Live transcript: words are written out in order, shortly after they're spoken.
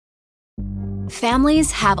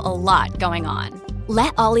Families have a lot going on.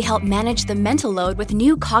 Let Ollie help manage the mental load with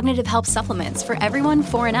new cognitive help supplements for everyone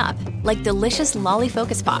 4 and up, like delicious Lolly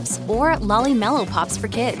Focus Pops or Lolly Mellow Pops for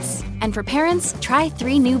kids. And for parents, try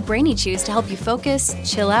 3 new Brainy Chews to help you focus,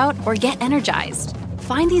 chill out, or get energized.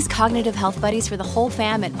 Find these cognitive health buddies for the whole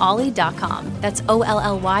fam at ollie.com. That's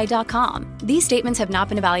OLLY.com. These statements have not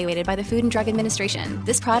been evaluated by the Food and Drug Administration.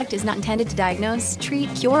 This product is not intended to diagnose,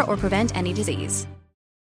 treat, cure, or prevent any disease.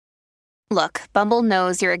 Look, Bumble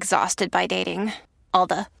knows you're exhausted by dating. All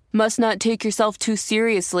the, must not take yourself too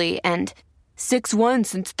seriously, and 6'1"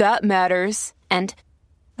 since that matters, and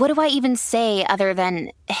what do I even say other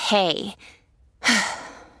than, hey?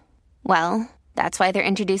 Well, that's why they're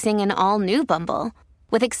introducing an all-new Bumble,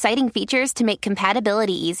 with exciting features to make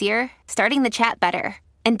compatibility easier, starting the chat better,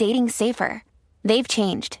 and dating safer. They've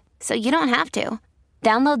changed, so you don't have to.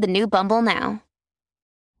 Download the new Bumble now.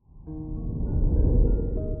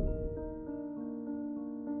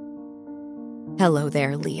 Hello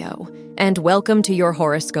there, Leo, and welcome to your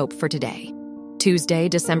horoscope for today, Tuesday,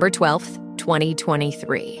 December 12th,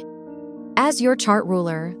 2023. As your chart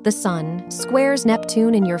ruler, the Sun, squares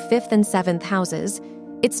Neptune in your 5th and 7th houses,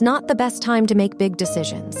 it's not the best time to make big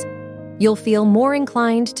decisions. You'll feel more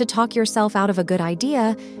inclined to talk yourself out of a good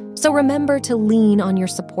idea, so remember to lean on your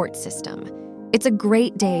support system. It's a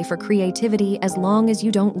great day for creativity as long as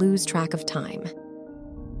you don't lose track of time.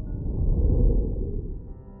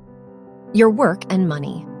 Your work and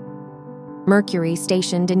money. Mercury,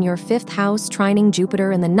 stationed in your 5th house, trining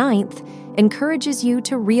Jupiter in the 9th, encourages you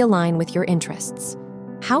to realign with your interests.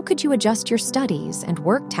 How could you adjust your studies and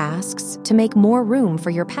work tasks to make more room for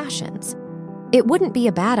your passions? It wouldn't be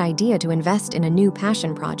a bad idea to invest in a new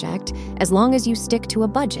passion project as long as you stick to a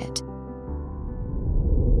budget.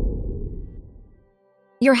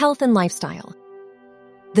 Your health and lifestyle.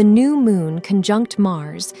 The new moon conjunct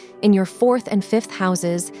Mars in your 4th and 5th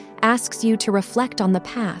houses asks you to reflect on the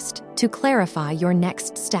past to clarify your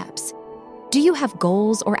next steps. Do you have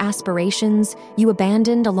goals or aspirations you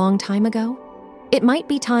abandoned a long time ago? It might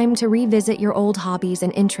be time to revisit your old hobbies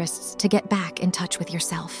and interests to get back in touch with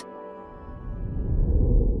yourself.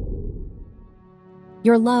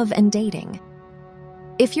 Your love and dating.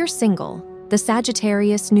 If you're single, the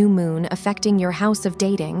Sagittarius new moon affecting your house of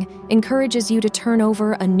dating encourages you to turn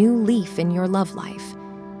over a new leaf in your love life.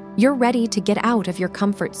 You're ready to get out of your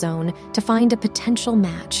comfort zone to find a potential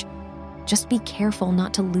match. Just be careful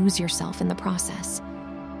not to lose yourself in the process.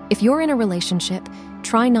 If you're in a relationship,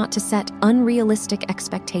 try not to set unrealistic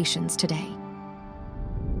expectations today.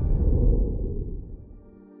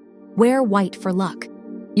 Wear white for luck.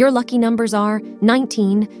 Your lucky numbers are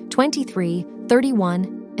 19, 23,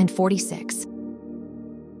 31, and 46.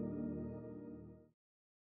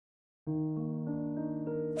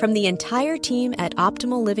 From the entire team at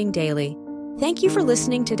Optimal Living Daily, thank you for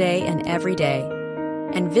listening today and every day.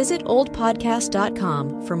 And visit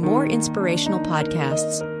oldpodcast.com for more inspirational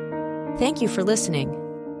podcasts. Thank you for listening.